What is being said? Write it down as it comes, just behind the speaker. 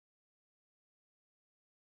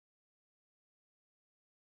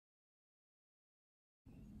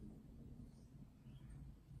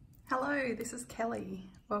Hello, this is Kelly.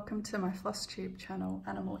 Welcome to my floss tube channel,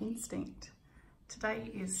 Animal Instinct. Today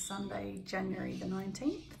is Sunday, January the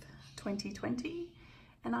 19th, 2020,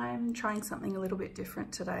 and I'm trying something a little bit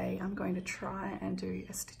different today. I'm going to try and do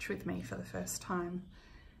a stitch with me for the first time.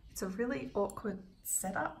 It's a really awkward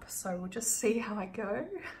setup, so we'll just see how I go.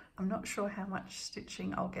 I'm not sure how much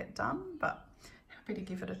stitching I'll get done, but happy to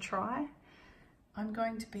give it a try. I'm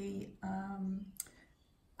going to be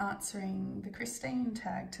answering the Christine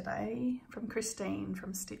tag today from Christine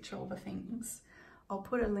from Stitch All the Things. I'll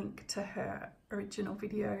put a link to her original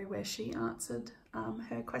video where she answered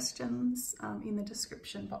her questions in the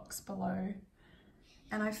description box below.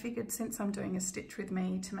 And I figured, since I'm doing a stitch with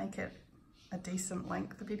me, to make it a decent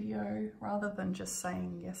length video rather than just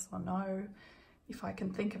saying yes or no. If I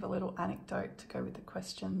can think of a little anecdote to go with the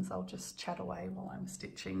questions, I'll just chat away while I'm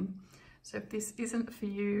stitching. So if this isn't for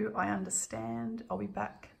you, I understand. I'll be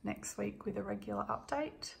back next week with a regular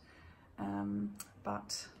update,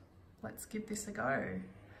 but let's give this a go.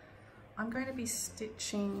 I'm going to be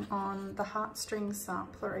stitching on the Heartstring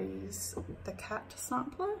Sampleries, the cat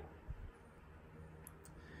sampler.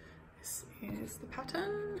 This is the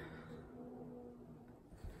pattern.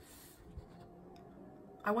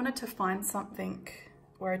 I wanted to find something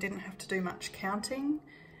where I didn't have to do much counting,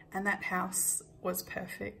 and that house was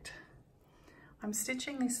perfect. I'm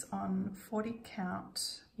stitching this on 40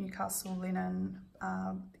 count Newcastle linen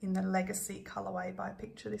in the Legacy colourway by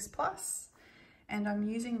Picture This Plus, and I'm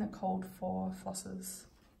using the Cold 4 flosses.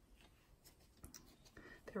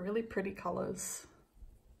 They're really pretty colours.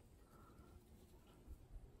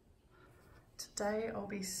 Today I'll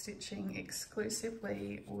be stitching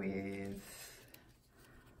exclusively with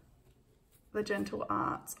the Gentle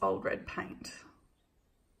Arts Old Red Paint.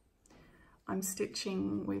 I'm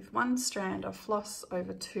stitching with 1 strand of floss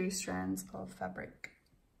over 2 strands of fabric.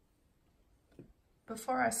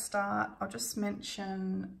 Before I start, I'll just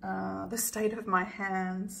mention the state of my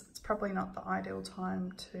hands. It's probably not the ideal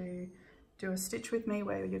time to do a stitch with me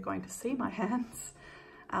where you're going to see my hands,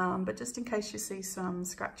 but just in case you see some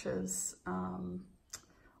scratches on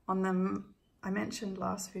them, I mentioned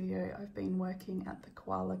last video I've been working at the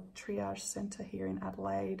Koala Triage Centre here in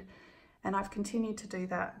Adelaide, and I've continued to do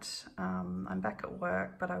that. I'm back at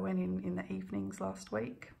work, but I went in the evenings last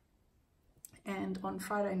week. And on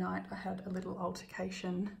Friday night, I had a little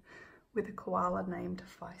altercation with a koala named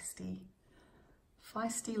Feisty.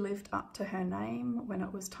 Feisty lived up to her name when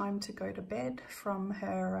it was time to go to bed from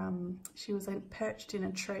her, she was perched in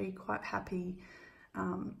a tree, quite happy.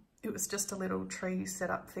 It was just a little tree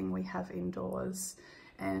setup thing we have indoors,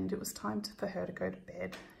 and it was time for her to go to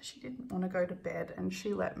bed. She didn't want to go to bed, and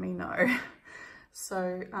she let me know.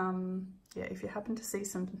 So yeah, if you happen to see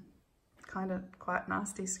some kind of quite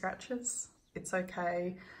nasty scratches, it's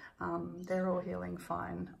okay. They're all healing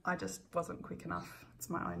fine. I just wasn't quick enough.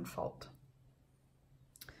 It's my own fault.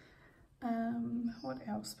 What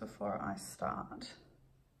else before I start?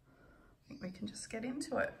 I think we can just get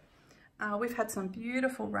into it. We've had some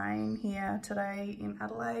beautiful rain here today in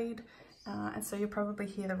Adelaide. And so you'll probably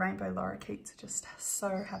hear the rainbow lorikeets are just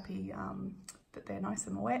so happy that they're nice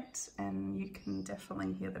and wet, and you can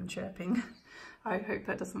definitely hear them chirping. I hope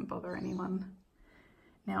that doesn't bother anyone.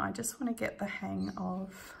 Now I just want to get the hang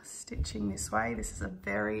of stitching this way. This is a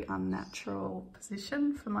very unnatural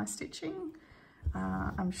position for my stitching.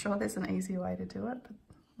 I'm sure there's an easy way to do it, but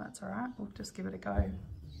that's all right. We'll just give it a go.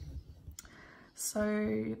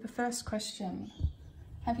 So the first question.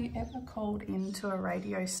 Have you ever called into a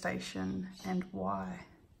radio station, and why?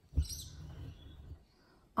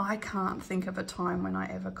 I can't think of a time when I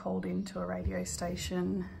ever called into a radio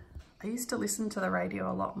station. I used to listen to the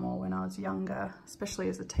radio a lot more when I was younger, especially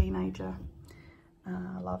as a teenager.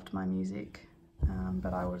 I loved my music,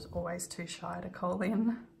 but I was always too shy to call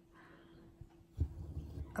in.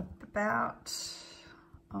 About,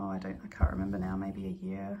 I can't remember now, maybe a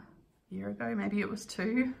year ago, maybe it was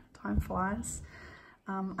 2, time flies.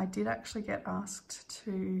 I did actually get asked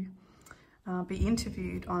to be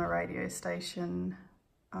interviewed on a radio station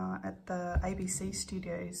at the ABC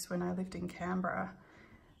studios when I lived in Canberra,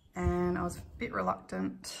 and I was a bit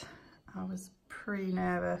reluctant. I was pretty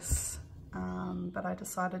nervous, but I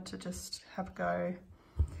decided to just have a go,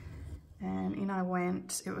 and in I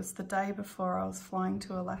went. It was the day before I was flying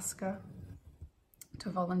to Alaska to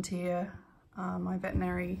volunteer my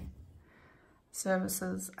veterinary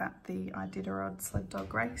services at the Iditarod sled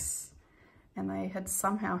dog race, and they had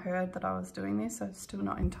somehow heard that I was doing this. I'm still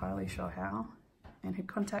not entirely sure how, and had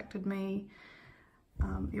contacted me.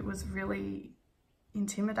 It was really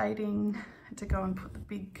intimidating. I had to go and put the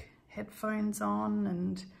big headphones on,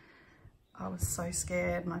 and I was so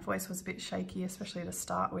scared. My voice was a bit shaky, especially to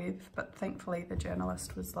start with, but thankfully the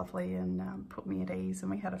journalist was lovely and put me at ease, and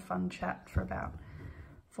we had a fun chat for about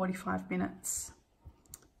 45 minutes.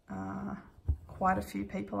 Quite a few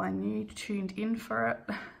people I knew tuned in for it,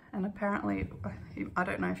 and apparently, I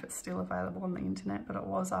don't know if it's still available on the internet, but it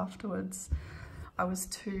was afterwards. I was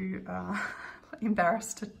too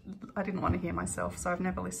embarrassed I didn't want to hear myself, so I've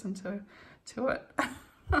never listened to it.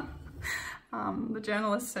 The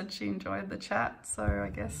journalist said she enjoyed the chat, so I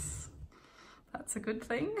guess that's a good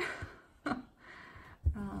thing.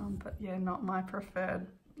 But yeah, not my preferred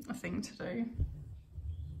thing to do.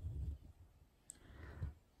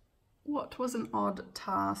 What was an odd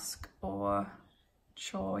task or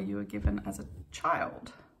chore you were given as a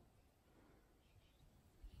child?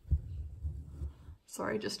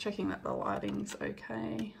 Sorry, just checking that the lighting's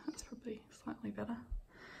okay. That's probably slightly better.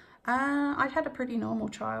 I had a pretty normal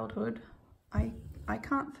childhood. I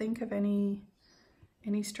can't think of any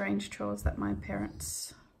strange chores that my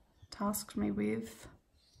parents tasked me with.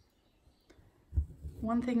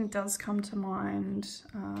 One thing does come to mind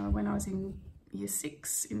when I was in year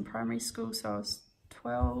 6 in primary school, so I was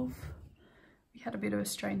 12. We had a bit of a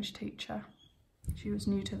strange teacher. She was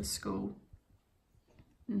new to the school.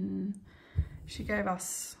 She gave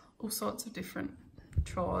us all sorts of different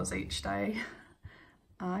chores each day.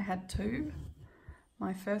 I had 2.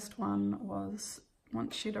 My first one was,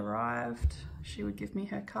 once she'd arrived, she would give me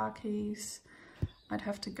her car keys. I'd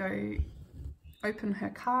have to go open her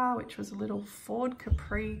car, which was a little Ford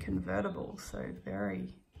Capri convertible, so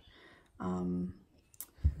very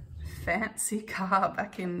fancy car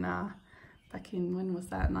back in when was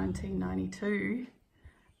that, 1992.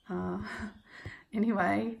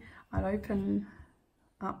 Anyway, I'd open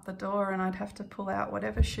up the door and I'd have to pull out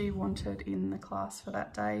whatever she wanted in the class for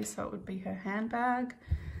that day. So it would be her handbag,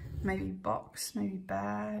 maybe box, maybe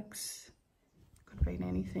bags, could have been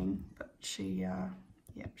anything, but she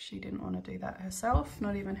didn't want to do that herself,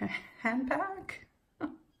 not even her handbag.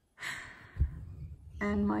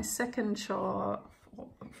 And my second chore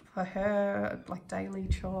for her, like daily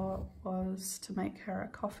chore, was to make her a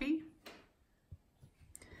coffee.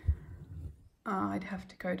 I'd have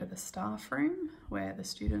to go to the staff room where the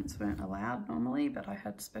students weren't allowed normally, but I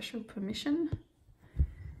had special permission,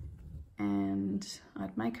 and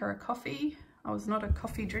I'd make her a coffee. I was not a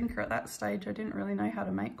coffee drinker at that stage. I didn't really know how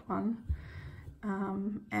to make one.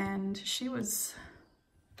 And she was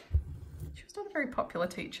not a very popular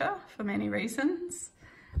teacher for many reasons.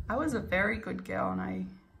 I was a very good girl, and I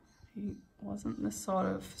wasn't the sort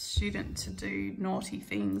of student to do naughty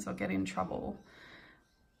things or get in trouble.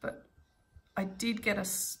 But I did get a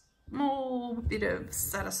small bit of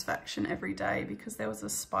satisfaction every day because there was a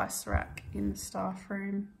spice rack in the staff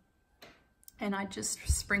room, and I'd just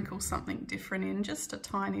sprinkle something different in, just a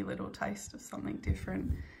tiny little taste of something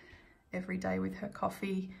different every day with her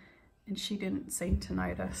coffee, and she didn't seem to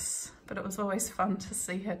notice. But it was always fun to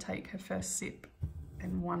see her take her first sip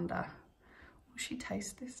and wonder, will she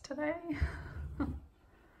taste this today?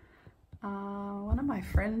 One of my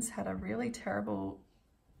friends had a really terrible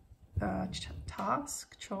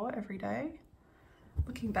chore every day.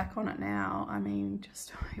 Looking back on it now, I mean,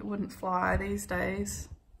 just it wouldn't fly these days.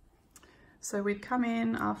 So we'd come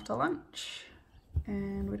in after lunch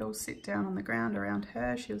and we'd all sit down on the ground around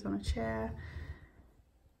her. She was on a chair.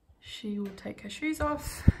 She would take her shoes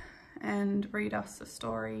off and read us a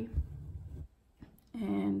story,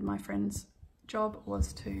 and my friend's job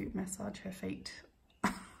was to massage her feet.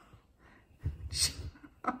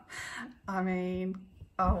 I mean,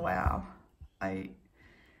 oh wow. We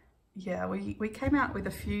came out with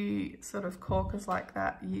a few sort of corkers like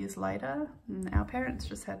that years later, and our parents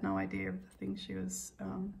just had no idea of the things she was,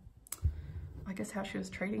 I guess how she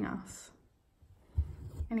was treating us.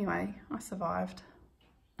 Anyway, I survived.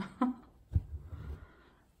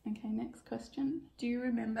 Okay, next question. Do you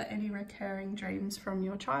remember any recurring dreams from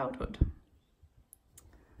your childhood?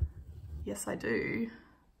 Yes, I do.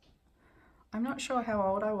 I'm not sure how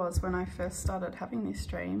old I was when I first started having this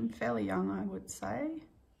dream. Fairly young, I would say.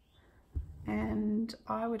 And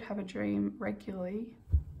I would have a dream regularly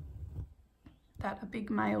that a big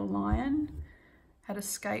male lion had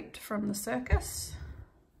escaped from the circus.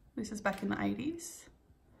 This is back in the 80s.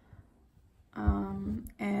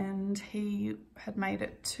 And he had made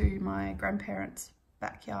it to my grandparents'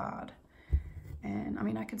 backyard. And I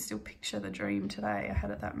mean, I can still picture the dream today. I had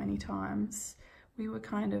it that many times. We were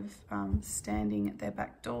kind of standing at their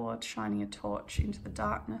back door, shining a torch into the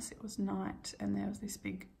darkness. It was night, and there was this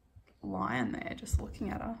big lion there just looking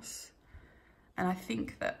at us. And I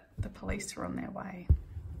think that the police were on their way.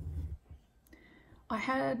 I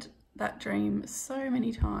had that dream so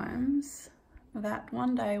many times that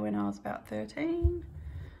one day when I was about 13,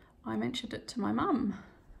 I mentioned it to my mum.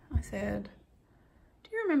 I said, "Do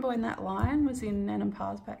you remember when that lion was in Nan and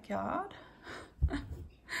Pa's backyard?"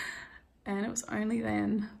 And it was only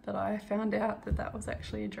then that I found out that that was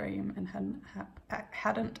actually a dream and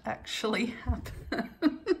hadn't actually happened.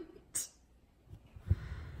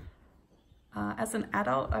 As an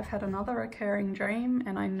adult, I've had another recurring dream,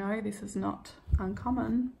 and I know this is not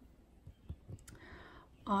uncommon.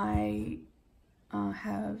 I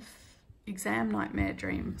have exam nightmare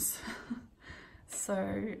dreams.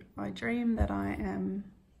 So I dream that I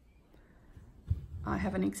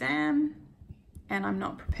have an exam and I'm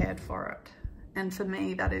not prepared for it. And for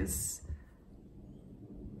me, that is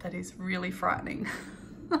really frightening.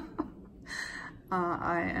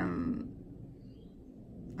 I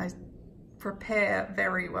prepare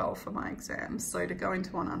very well for my exams, so to go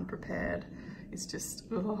into one unprepared is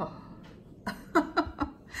just, ugh.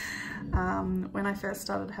 When I first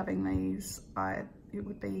started having these, it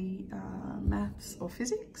would be maths or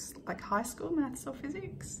physics, like high school maths or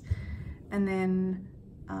physics. And then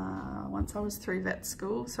once I was through vet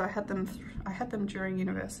school, so I had them during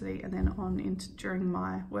university and then on into during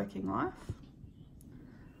my working life.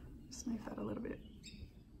 Just move that a little bit.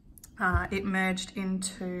 It merged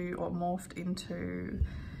into or morphed into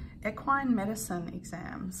equine medicine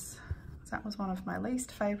exams. That was one of my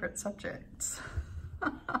least favourite subjects.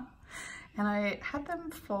 And I had them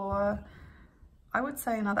for, I would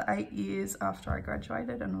say, another 8 years after I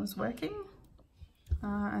graduated and was working.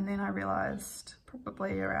 And then I realised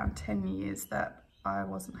probably around 10 years that I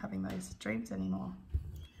wasn't having those dreams anymore,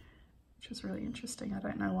 which was really interesting. I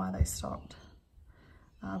don't know why they stopped.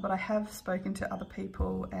 But I have spoken to other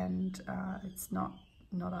people and it's not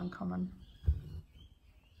uncommon.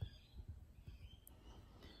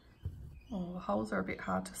 Oh, the holes are a bit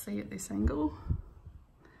hard to see at this angle,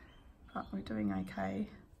 but we're doing okay.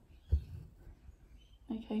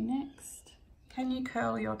 Okay, next. Can you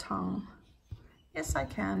curl your tongue? Yes, I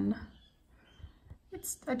can.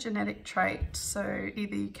 It's a genetic trait, so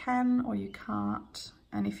either you can or you can't,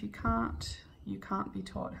 and if you can't be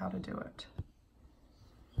taught how to do it.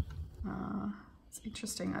 It's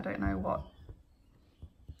interesting. I don't know what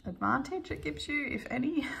advantage it gives you, if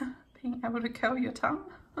any, being able to curl your tongue.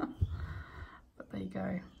 But there you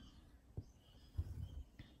go.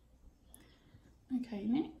 Okay,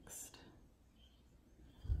 next.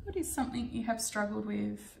 What is something you have struggled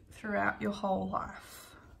with throughout your whole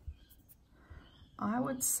life? I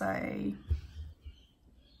would say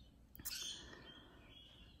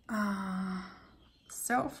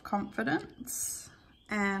self-confidence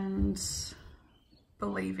and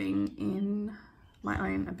believing in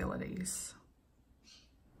my own abilities.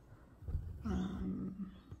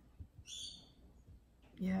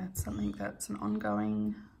 Yeah, it's something that's an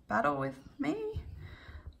ongoing battle with me.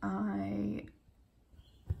 I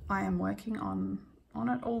am working on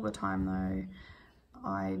it all the time though.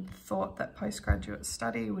 I thought that postgraduate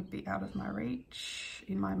study would be out of my reach.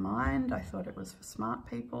 In my mind, I thought it was for smart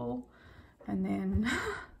people. And then,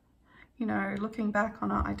 you know, looking back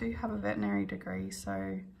on it, I do have a veterinary degree,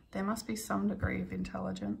 so there must be some degree of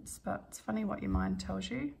intelligence, but it's funny what your mind tells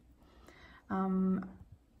you. And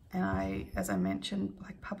as I mentioned,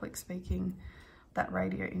 like public speaking, that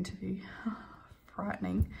radio interview,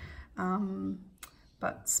 frightening.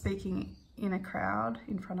 But speaking in a crowd,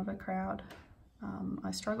 in front of a crowd,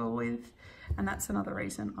 I struggle with, and that's another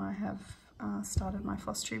reason I have started my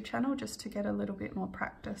FlossTube channel, just to get a little bit more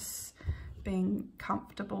practice being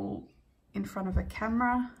comfortable in front of a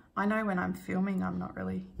camera. I know when I'm filming, I'm not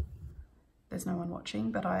really, there's no one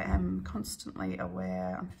watching, but I am constantly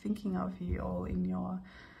aware. I'm thinking of you all in your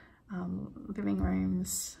living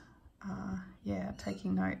rooms, yeah,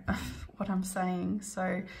 taking note of what I'm saying.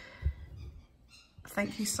 So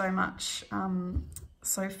thank you so much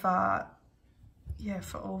so far, yeah,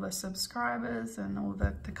 for all the subscribers and all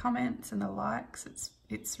the comments and the likes.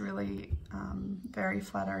 It's really very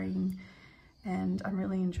flattering, and I'm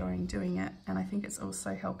really enjoying doing it. And I think it's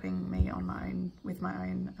also helping me on my own, with my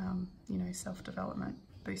own, you know, self-development,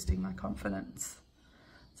 boosting my confidence.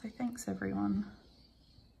 So thanks everyone.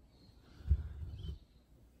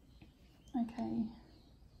 Okay.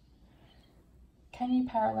 Can you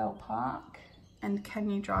parallel park? And can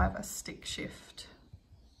you drive a stick shift?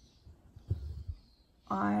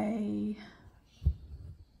 I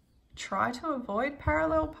try to avoid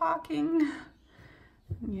parallel parking.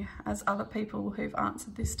 Yeah, as other people who've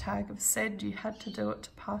answered this tag have said, you had to do it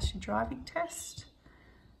to pass your driving test.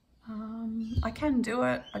 I can do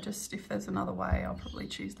it, if there's another way, I'll probably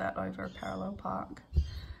choose that over a parallel park.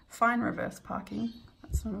 Fine reverse parking,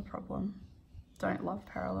 that's not a problem. Don't love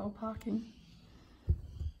parallel parking.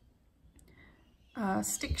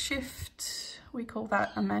 Stick shift, we call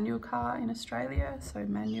that a manual car in Australia, so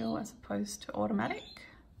manual as opposed to automatic.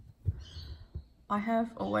 My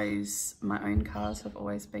own cars have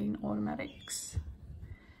always been automatics,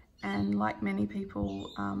 and like many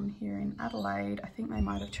people here in Adelaide, I think they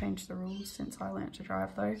might have changed the rules since I learnt to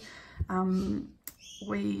drive though,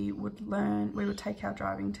 we would take our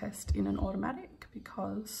driving test in an automatic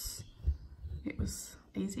because it was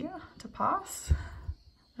easier to pass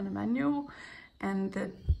than a manual, and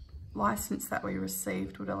the license that we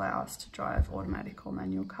received would allow us to drive automatic or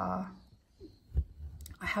manual car.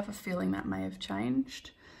 I have a feeling that may have changed,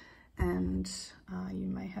 and you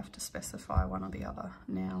may have to specify one or the other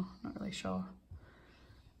now, not really sure.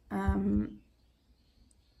 When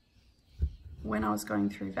I was going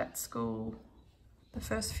through vet school, the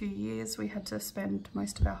first few years we had to spend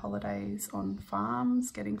most of our holidays on farms,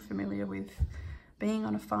 getting familiar with being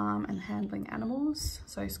on a farm and handling animals.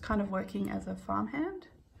 So it's kind of working as a farmhand,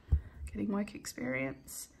 getting work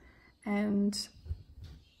experience. And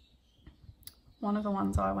one of the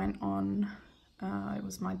ones I went on, it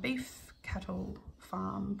was my beef cattle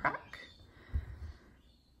farm prac.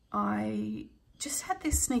 I just had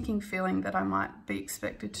this sneaking feeling that I might be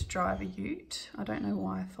expected to drive a ute. I don't know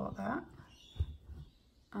why I thought that.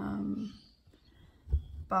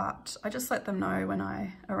 But I just let them know when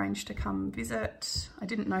I arranged to come visit. I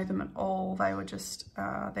didn't know them at all. They were just,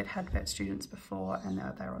 they'd had vet students before, and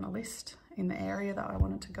they were on a list in the area that I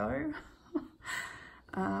wanted to go.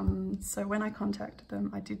 So when I contacted them,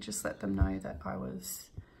 I did just let them know that I was,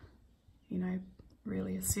 you know,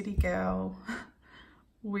 really a city girl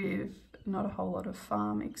with not a whole lot of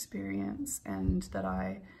farm experience, and that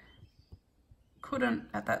I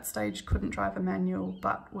at that stage couldn't drive a manual,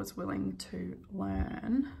 but was willing to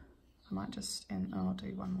learn. I might just I'll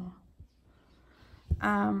do one more.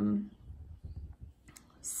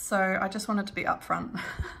 So I just wanted to be upfront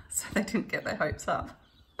so they didn't get their hopes up.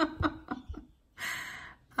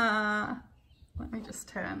 Let me just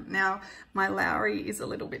turn. Now, my Lowery is a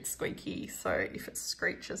little bit squeaky, so if it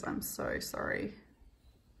screeches, I'm so sorry.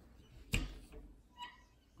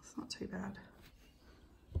 It's not too bad.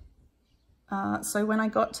 So when I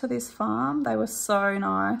got to this farm, they were so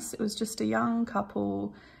nice. It was just a young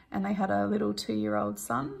couple, and they had a little 2-year-old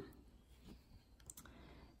son.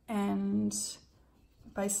 And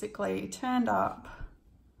basically turned up,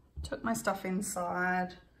 took my stuff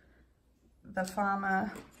inside. The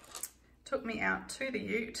farmer took me out to the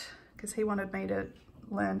ute because he wanted me to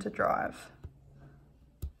learn to drive.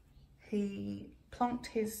 He plonked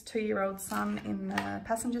his 2-year-old son in the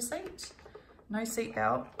passenger seat, no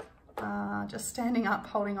seatbelt. Just standing up,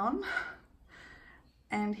 holding on,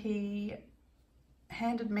 and he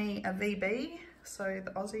handed me a VB, so the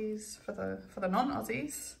Aussies, for the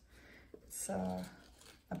non-Aussies, it's a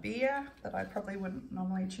beer that I probably wouldn't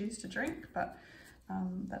normally choose to drink, but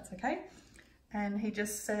that's okay. And he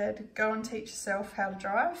just said, go and teach yourself how to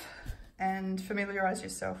drive and familiarise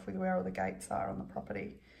yourself with where all the gates are on the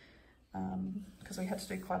property, because we had to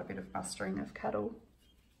do quite a bit of mustering of cattle.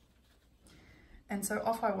 And so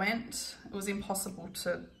off I went. It was impossible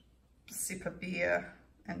to sip a beer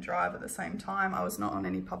and drive at the same time. I was not on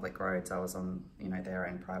any public roads. I was on, you know, their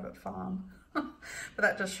own private farm. But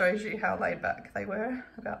that just shows you how laid back they were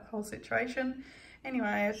about the whole situation.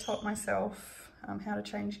 Anyway, I taught myself how to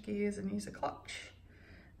change gears and use a clutch,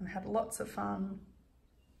 and had lots of fun.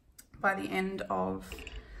 By the end of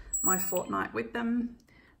my fortnight with them,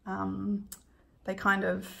 they kind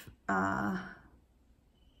of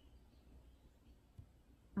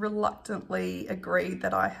reluctantly agreed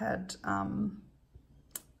that I had,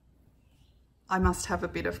 I must have a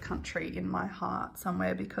bit of country in my heart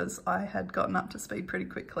somewhere, because I had gotten up to speed pretty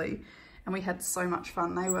quickly and we had so much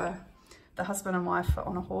fun. They were, the husband and wife were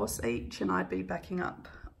on a horse each, and I'd be backing up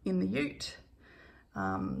in the ute,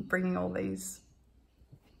 bringing all these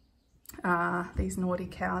naughty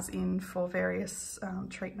cows in for various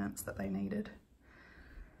treatments that they needed.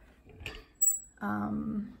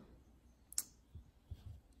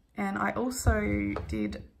 And I also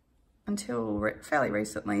did, until fairly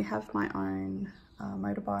recently, have my own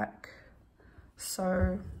motorbike,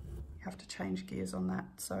 so you have to change gears on that.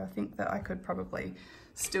 So I think that I could probably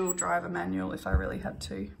still drive a manual if I really had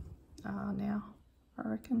to now, I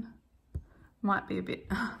reckon. Might be a bit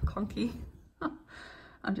clunky.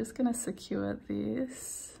 I'm just going to secure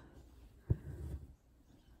this.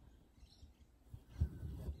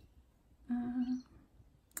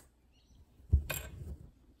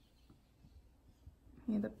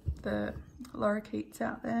 Yeah, the lorikeets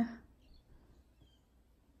out there.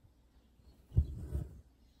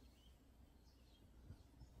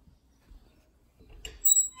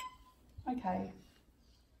 Okay.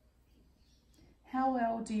 How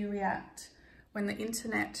well do you react when the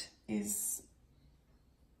internet is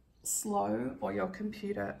slow or your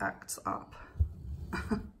computer acts up?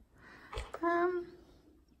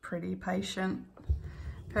 Pretty patient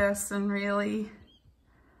person, really.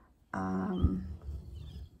 The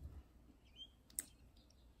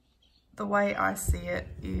way I see it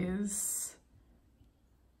is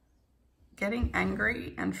getting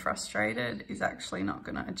angry and frustrated is actually not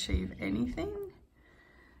going to achieve anything.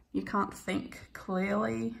 You can't think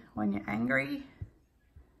clearly when you're angry.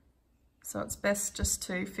 So it's best just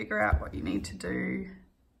to figure out what you need to do.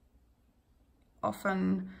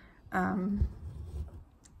 Often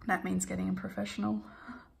that means getting a professional,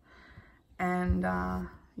 and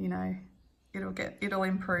you know, it'll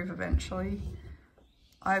improve eventually.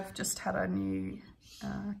 I've just had a new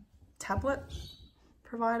tablet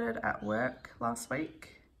provided at work last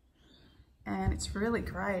week, and it's really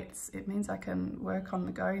great. It means I can work on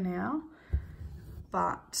the go now,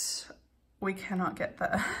 but we cannot get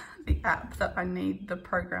the app that I need, the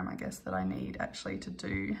program I guess that I need actually to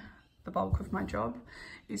do the bulk of my job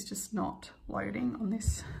is just not loading on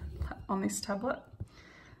this tablet.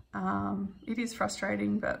 It is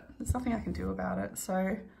frustrating, but there's nothing I can do about it. So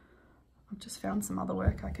I've just found some other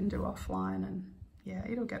work I can do offline, and yeah,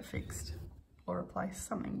 it'll get fixed or replaced.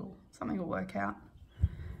 Something will work out.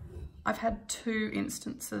 I've had 2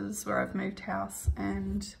 instances where I've moved house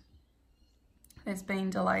and there's been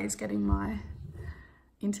delays getting my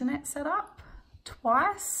internet set up.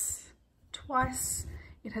 Twice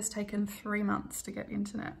it has taken 3 months to get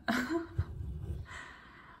internet.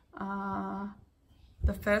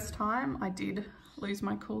 The first time I did lose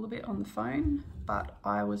my cool a bit on the phone, but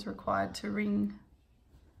I was required to ring,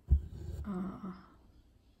 I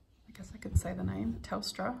guess I could say the name,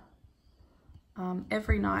 Telstra.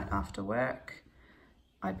 Every night after work,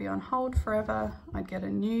 I'd be on hold forever. I'd get a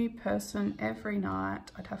new person every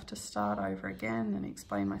night. I'd have to start over again and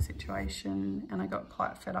explain my situation, and I got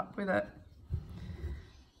quite fed up with it.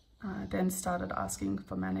 Then started asking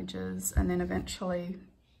for managers, and then eventually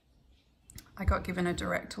I got given a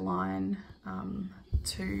direct line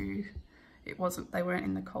they weren't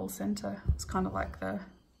in the call centre. It's kind of like I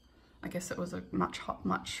guess it was a much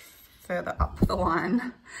further up the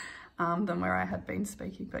line than where I had been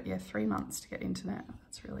speaking. But yeah, 3 months to get internet,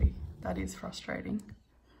 that is frustrating.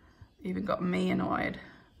 Even got me annoyed.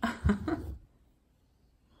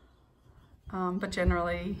 But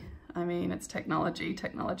generally, I mean, it's technology.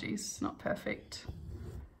 Technology's not perfect.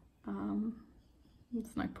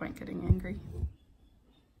 There's no point getting angry.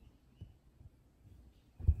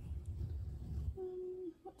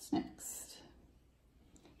 What's next?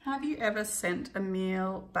 Have you ever sent a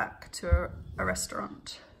meal back to a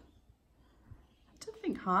restaurant? I had to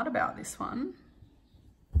think hard about this one.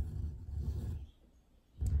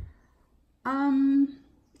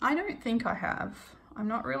 I don't think I have. I'm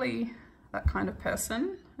not really that kind of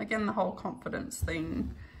person. Again, the whole confidence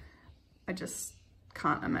thing, I just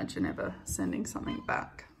can't imagine ever sending something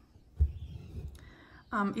back.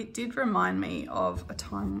 It did remind me of a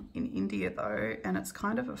time in India though, and it's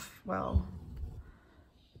kind of a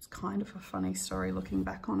funny story looking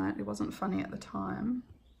back on it. It wasn't funny at the time.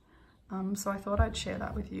 So I thought I'd share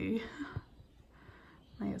that with you.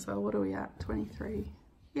 May as well. What are we at? 23?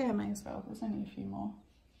 Yeah, may as well. There's only a few more.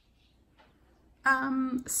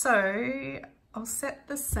 So I'll set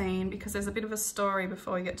the scene because there's a bit of a story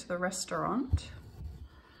before we get to the restaurant.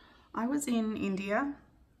 I was in India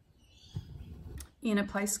in a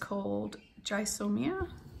place called Jaisalmer,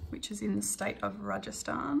 which is in the state of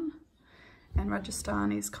Rajasthan. And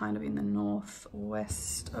Rajasthan is kind of in the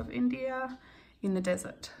northwest of India in the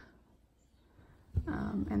desert.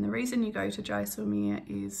 And the reason you go to Jaisalmer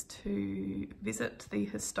is to visit the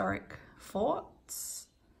historic forts,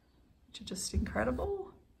 which are just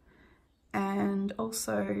incredible, and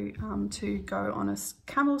also to go on a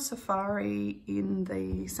camel safari in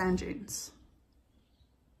the sand dunes.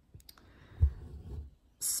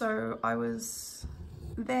 So I was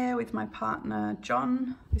there with my partner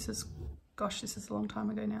John. This is a long time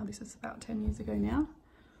ago now. This is about 10 years ago now.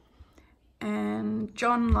 And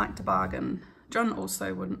John liked to bargain. John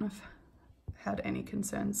also wouldn't have had any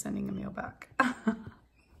concerns sending a meal back.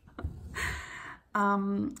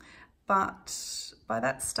 But by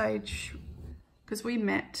that stage, because we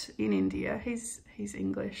met in India, he's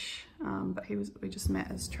English, but we just met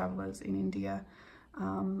as travellers in India,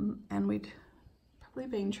 and we'd probably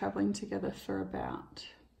been travelling together for about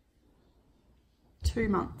 2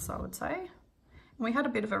 months, I would say. And we had a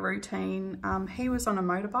bit of a routine. He was on a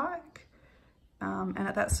motorbike, and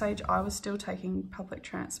at that stage I was still taking public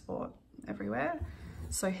transport everywhere.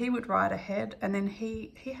 So he would ride ahead, and then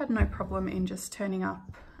he had no problem in just turning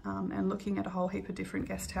up and looking at a whole heap of different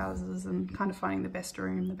guest houses and kind of finding the best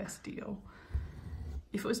room, the best deal.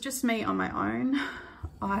 If it was just me on my own,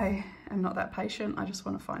 I am not that patient. I just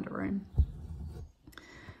want to find a room.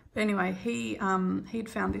 But anyway, he'd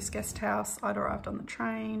found this guest house. I'd arrived on the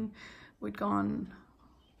train. We'd gone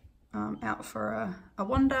out for a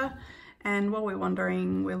wander, and while we're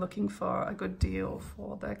wandering, we're looking for a good deal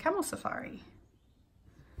for the camel safari.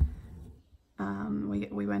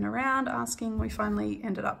 We went around asking. We finally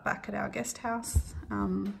ended up back at our guest house,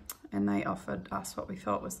 and they offered us what we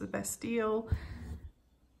thought was the best deal.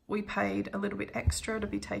 We paid a little bit extra to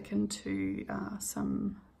be taken to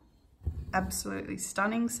some absolutely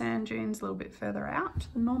stunning sand dunes a little bit further out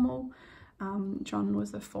than normal. John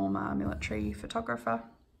was a former military photographer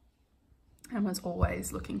and was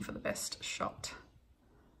always looking for the best shot.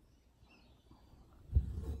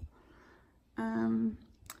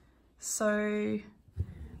 So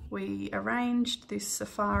we arranged this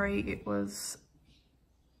safari. It was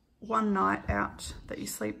one night out that you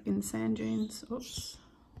sleep in sand dunes. Oops,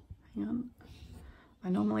 hang on. I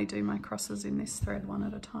normally do my crosses in this thread one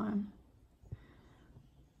at a time.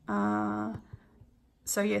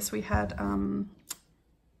 So yes, we had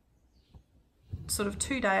sort of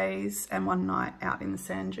 2 days and 1 night out in the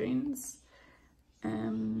sand dunes. What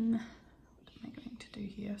am I going to do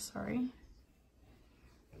here? Sorry.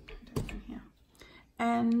 Here.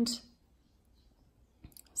 And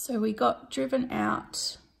so we got driven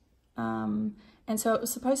out, and so it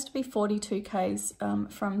was supposed to be 42 k's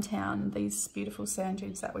from town, these beautiful sand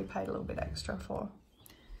dunes that we paid a little bit extra for.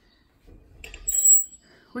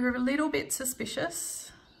 We were a little bit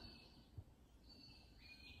suspicious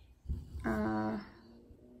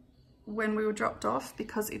when we were dropped off,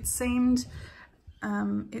 because it seemed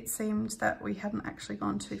that we hadn't actually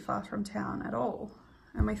gone too far from town at all.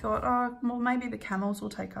 And we thought, oh, well, maybe the camels will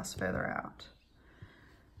take us further out.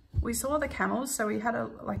 We saw the camels, so we had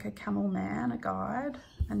like a camel man, a guide,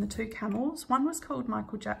 and the 2 camels. One was called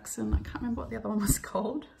Michael Jackson. I can't remember what the other one was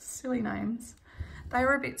called. Silly names. They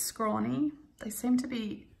were a bit scrawny. They seemed to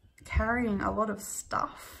be carrying a lot of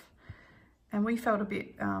stuff, and we felt a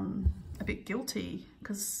bit guilty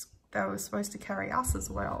because they were supposed to carry us as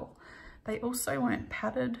well. They also weren't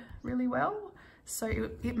padded really well, so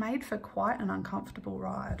it made for quite an uncomfortable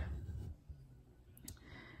ride.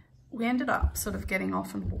 We ended up sort of getting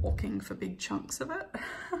off and walking for big chunks of it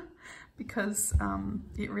because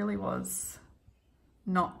it really was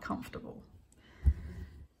not comfortable.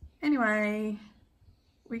 Anyway,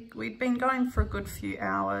 we'd been going for a good few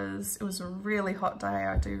hours. It was a really hot day,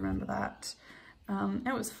 I do remember that.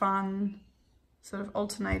 It was fun, sort of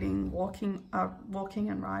alternating walking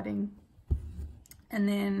and riding. And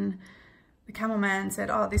then the camel man said,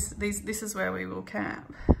 oh, this is where we will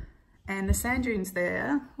camp. And the sand dunes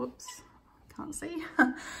there, whoops, can't see.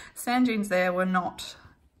 Sand dunes there were not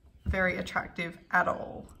very attractive at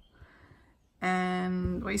all.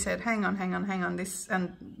 And we said, hang on,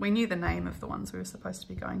 and we knew the name of the ones we were supposed to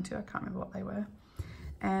be going to. I can't remember what they were.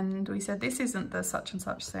 And we said, this isn't the such and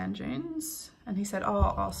such sand dunes. And he said,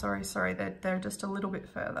 oh, sorry, they're just a little bit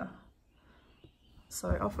further.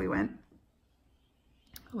 So off we went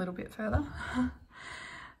a little bit further.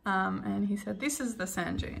 And he said, this is the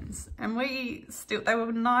sand dunes. And they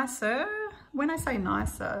were nicer. When I say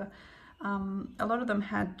nicer, a lot of them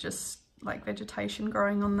had just like vegetation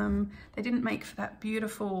growing on them. They didn't make for that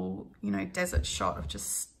beautiful, you know, desert shot of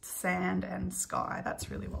just sand and sky.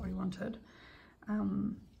 That's really what we wanted.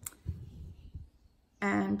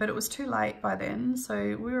 But it was too late by then,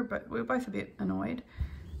 so we were both a bit annoyed.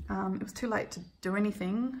 It was too late to do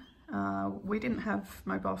anything. We didn't have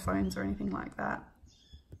mobile phones or anything like that.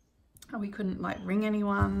 We couldn't like ring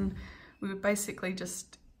anyone. We were basically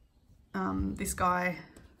just this guy.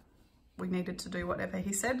 We needed to do whatever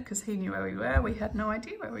he said because he knew where we were. We had no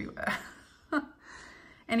idea where we were.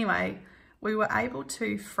 Anyway, we were able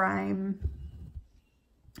to frame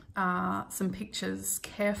some pictures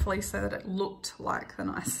carefully so that it looked like the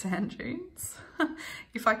nice sand dunes.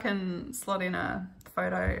 If I can slot in a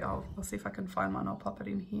photo, I'll see if I can find one. I'll pop it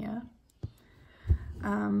in here.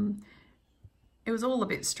 It was all a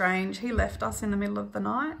bit strange. He left us in the middle of the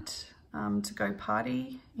night to go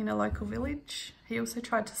party in a local village. He also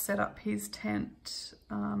tried to set up his tent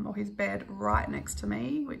or his bed right next to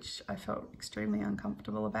me, which I felt extremely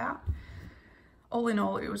uncomfortable about. All in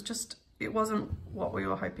all, it wasn't what we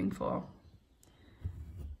were hoping for.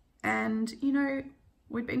 And, you know,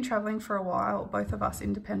 we'd been traveling for a while, both of us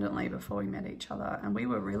independently before we met each other, and we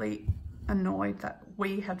were really annoyed that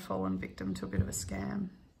we had fallen victim to a bit of a scam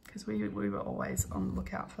because we were always on the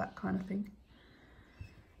lookout for that kind of thing.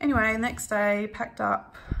 Anyway, next day, packed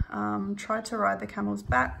up, tried to ride the camels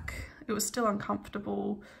back. It was still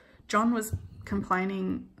uncomfortable. John was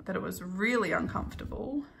complaining that it was really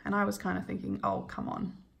uncomfortable, and I was kind of thinking, oh, come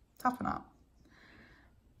on, toughen up.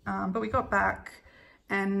 But we got back,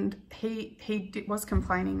 and he was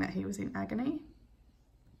complaining that he was in agony.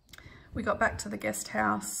 We got back to the guest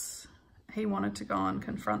house. He wanted to go and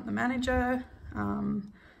confront the manager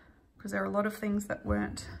because there were a lot of things that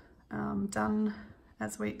weren't done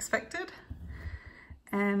as we expected.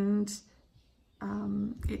 And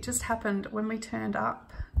it just happened when we turned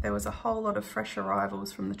up, there was a whole lot of fresh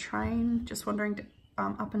arrivals from the train just wandering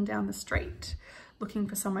up and down the street looking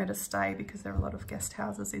for somewhere to stay because there are a lot of guest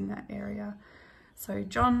houses in that area. So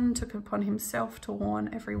John took it upon himself to warn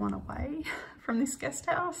everyone away from this guest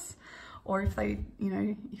house, or if they,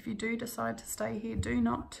 if you do decide to stay here, do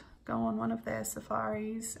not go on one of their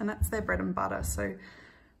safaris, and that's their bread and butter. So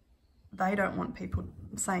they don't want people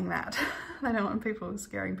saying that. They don't want people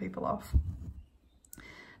scaring people off.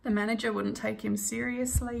 The manager wouldn't take him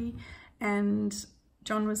seriously, and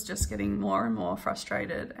John was just getting more and more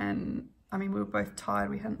frustrated. And I mean, we were both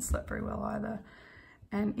tired. We hadn't slept very well either.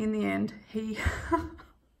 And in the end, he,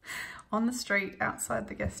 on the street outside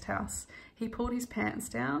the guest house, he pulled his pants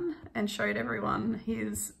down and showed everyone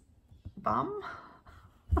his bum,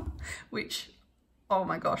 which, oh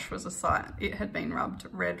my gosh, was a sight. It had been rubbed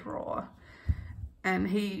red raw. And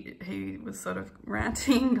he was sort of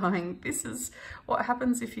ranting, going, this is what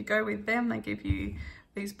happens if you go with them. They give you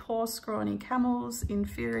these poor, scrawny camels,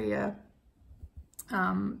 inferior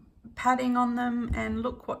padding on them, and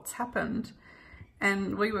look what's happened.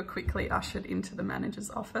 And we were quickly ushered into the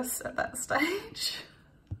manager's office at that stage.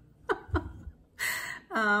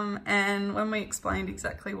 And when we explained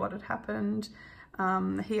exactly what had happened,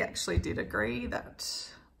 he actually did agree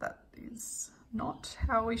that that is not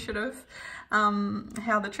how we should have,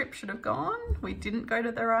 how the trip should have gone. We didn't go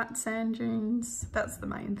to the right sand dunes. That's the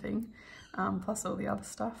main thing, plus all the other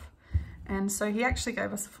stuff. And so he actually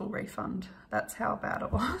gave us a full refund. That's how bad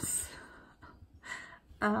it was.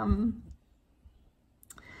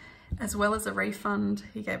 As well as a refund,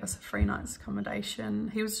 he gave us a free night's accommodation.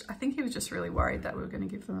 I think he was just really worried that we were going to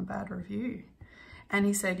give them a bad review. And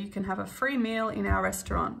he said, you can have a free meal in our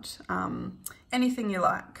restaurant, anything you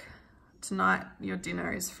like. Tonight, your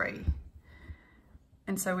dinner is free.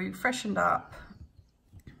 And so we freshened up,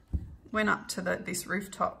 went up to this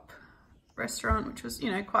rooftop restaurant, which was,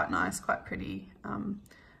 quite nice, quite pretty,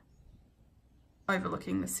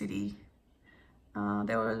 overlooking the city.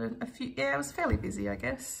 There were a few, it was fairly busy, I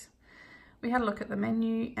guess. We had a look at the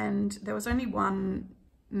menu, and there was only one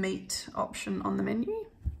meat option on the menu.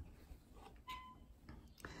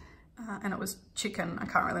 And it was chicken. I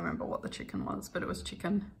can't really remember what the chicken was, but it was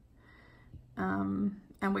chicken.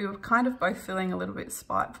 And we were kind of both feeling a little bit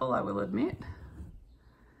spiteful, I will admit,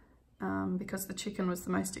 because the chicken was the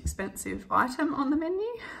most expensive item on the menu.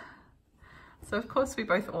 So of course we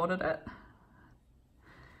both ordered it.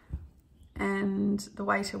 And the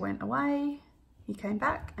waiter went away. He came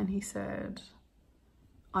back and he said,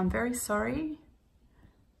 I'm very sorry,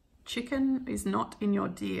 chicken is not in your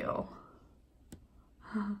deal.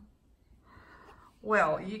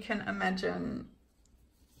 Well, you can imagine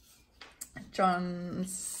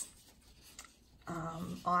John's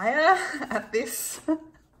ire at this.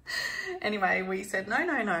 Anyway, we said,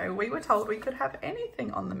 no, we were told we could have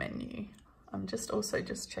anything on the menu. I'm just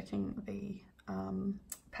checking the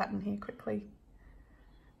pattern here quickly.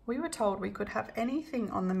 We were told we could have anything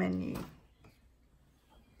on the menu.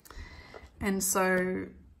 And so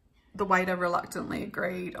the waiter reluctantly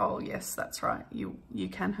agreed, oh yes, that's right, you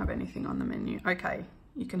can have anything on the menu. Okay,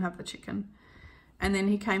 you can have the chicken. And then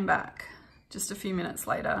he came back just a few minutes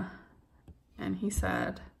later and he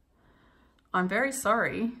said, I'm very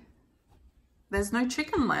sorry, there's no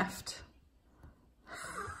chicken left.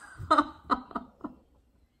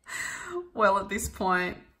 Well, at this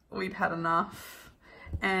point, we'd had enough.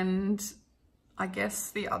 And I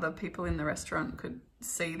guess the other people in the restaurant could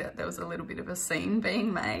see that there was a little bit of a scene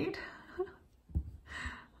being made.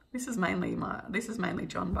 This is mainly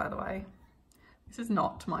John, by the way. This is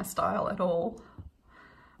not my style at all,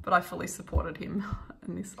 but I fully supported him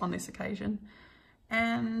on this occasion.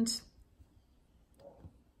 And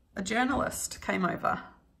a journalist came over.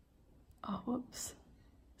 Oh, whoops.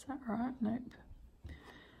 Is that right? Nope.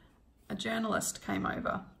 A journalist came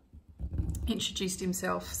over, introduced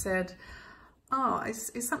himself, said, oh,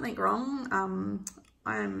 is something wrong?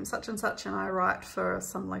 I'm such and such and I write for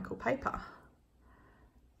some local paper.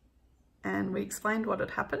 And we explained what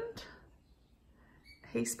had happened.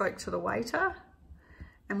 He spoke to the waiter,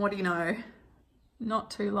 and what do you know?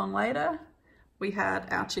 Not too long later, we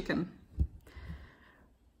had our chicken.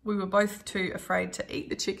 We were both too afraid to eat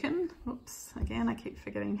the chicken. Oops, again, I keep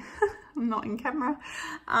forgetting I'm not in camera.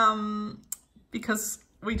 Because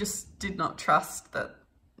we just did not trust that,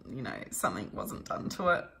 you know, something wasn't done to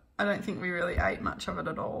it. I don't think we really ate much of it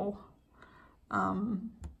at all.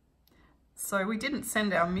 So we didn't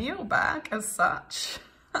send our meal back as such.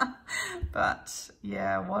 But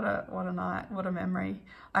yeah, what a night, what a memory.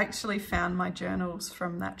 I actually found my journals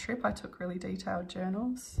from that trip. I took really detailed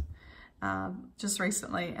journals just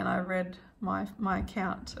recently, and I read my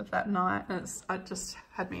account of that night, and it just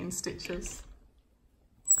had me in stitches.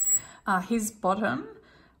 His bottom,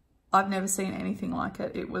 I've never seen anything like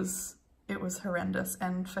it. It was horrendous,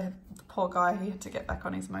 and for the poor guy, he had to get back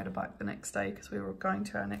on his motorbike the next day because we were going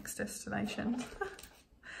to our next destination.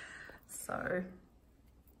 So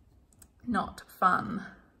not fun.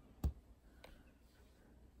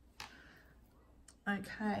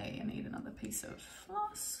 Okay, I need another piece of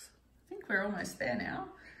floss. I think we're almost there now.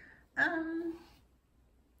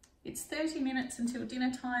 It's 30 minutes until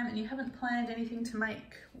dinner time and you haven't planned anything to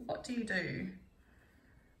make. What do you do?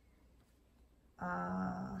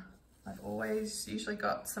 I've always usually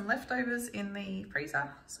got some leftovers in the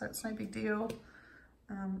freezer, so it's no big deal.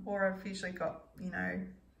 Or I've usually got, you know,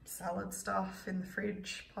 salad stuff in the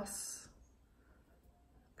fridge, plus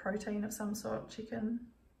protein of some sort, chicken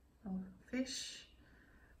or fish.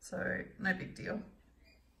 So no big deal.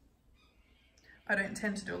 I don't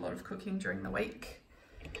tend to do a lot of cooking during the week.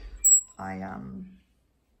 I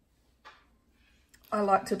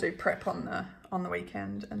like to do prep on the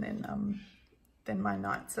weekend, and then my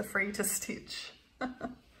nights are free to stitch.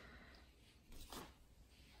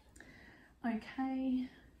 Okay,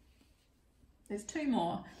 there's two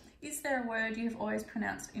more. Is there a word you've always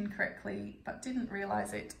pronounced incorrectly but didn't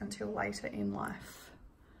realise it until later in life?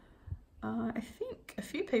 I think a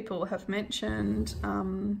few people have mentioned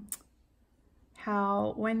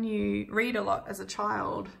how when you read a lot as a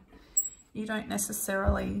child, you don't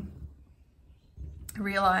necessarily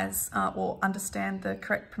realise or understand the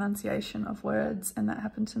correct pronunciation of words, and that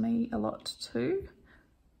happened to me a lot too.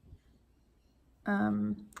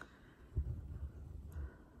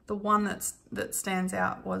 The one that stands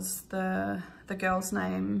out was the girl's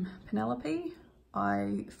name, Penelope.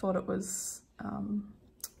 I thought it was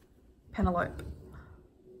Penelope.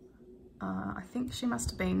 I think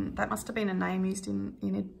that must have been a name used in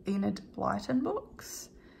Enid Blyton books.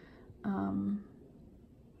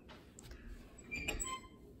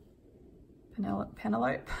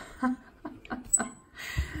 Penelope.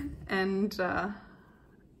 And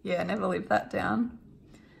yeah, never lived that down.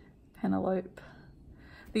 Penelope.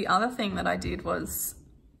 The other thing that I did was,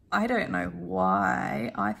 I don't know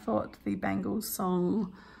why, I thought the Bangles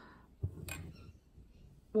song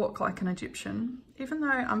Walk Like an Egyptian, even though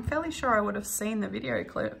I'm fairly sure I would have seen the video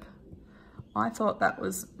clip, I thought that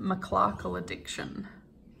was McClarkle Addiction.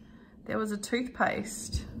 There was a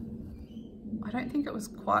toothpaste, I don't think it was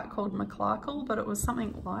quite called McClarkle, but it was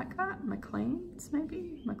something like that, McLean's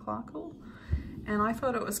maybe, McClarkle. And I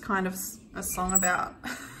thought it was kind of a song about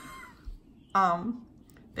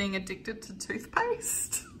being addicted to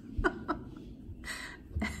toothpaste.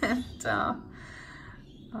 And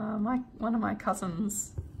one of my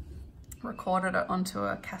cousins recorded it onto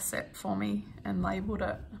a cassette for me and labelled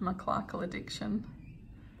it McClarkle Addiction.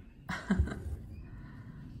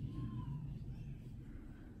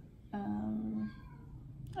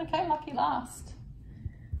 Okay, lucky last.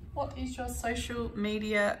 What is your social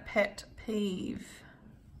media pet peeve?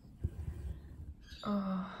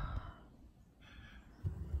 Oh,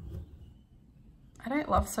 I don't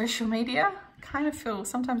love social media.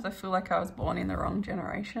 Sometimes I feel like I was born in the wrong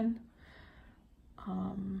generation.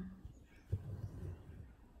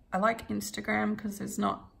 I like Instagram because there's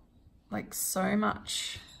not like so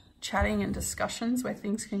much chatting and discussions where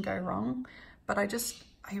things can go wrong, but I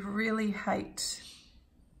really hate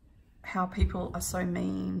how people are so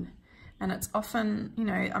mean, and it's often, you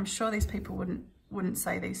know, I'm sure these people wouldn't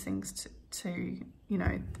say these things to you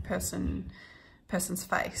know, the person's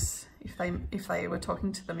face if they were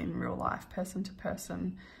talking to them in real life, person to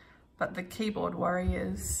person. But the keyboard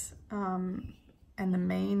warriors and the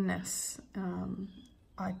meanness,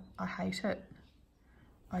 I hate it.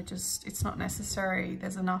 It's not necessary.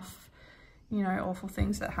 There's enough, you know, awful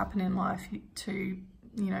things that happen in life to,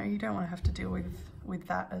 you know, you don't want to have to deal with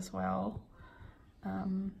that as well.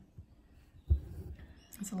 There's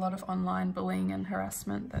a lot of online bullying and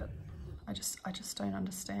harassment that I just don't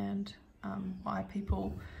understand what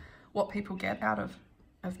people get out of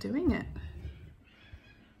doing it.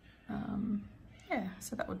 Yeah,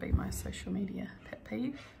 so that would be my social media pet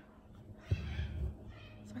peeve.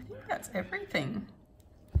 So I think that's everything.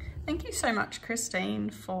 Thank you so much, Christine,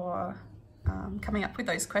 for coming up with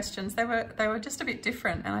those questions. They were just a bit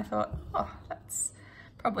different, and I thought, oh, that's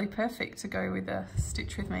probably perfect to go with a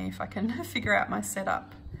stitch with me if I can figure out my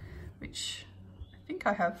setup, which I think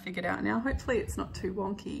I have figured out now. Hopefully it's not too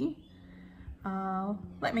wonky.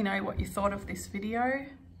 Let me know what you thought of this video.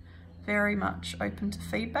 Very much open to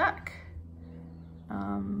feedback.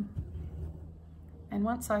 And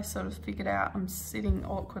once I sort of figured out, I'm sitting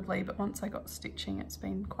awkwardly, but once I got stitching, it's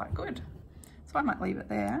been quite good. So I might leave it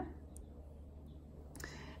there.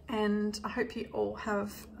 And I hope you all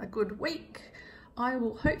have a good week. I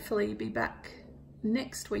will hopefully be back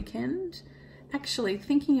next weekend. Actually,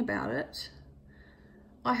 thinking about it,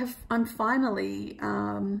 I'm finally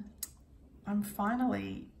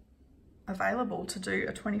available to do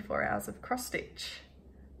a 24 hours of cross stitch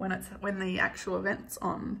when the actual event's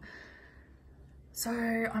on. So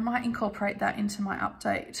I might incorporate that into my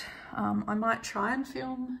update. I might try and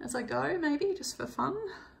film as I go, maybe just for fun.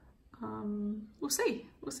 We'll see.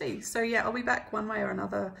 So yeah, I'll be back one way or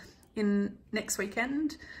another in next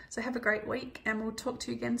weekend. So have a great week, and we'll talk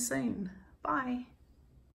to you again soon. Bye.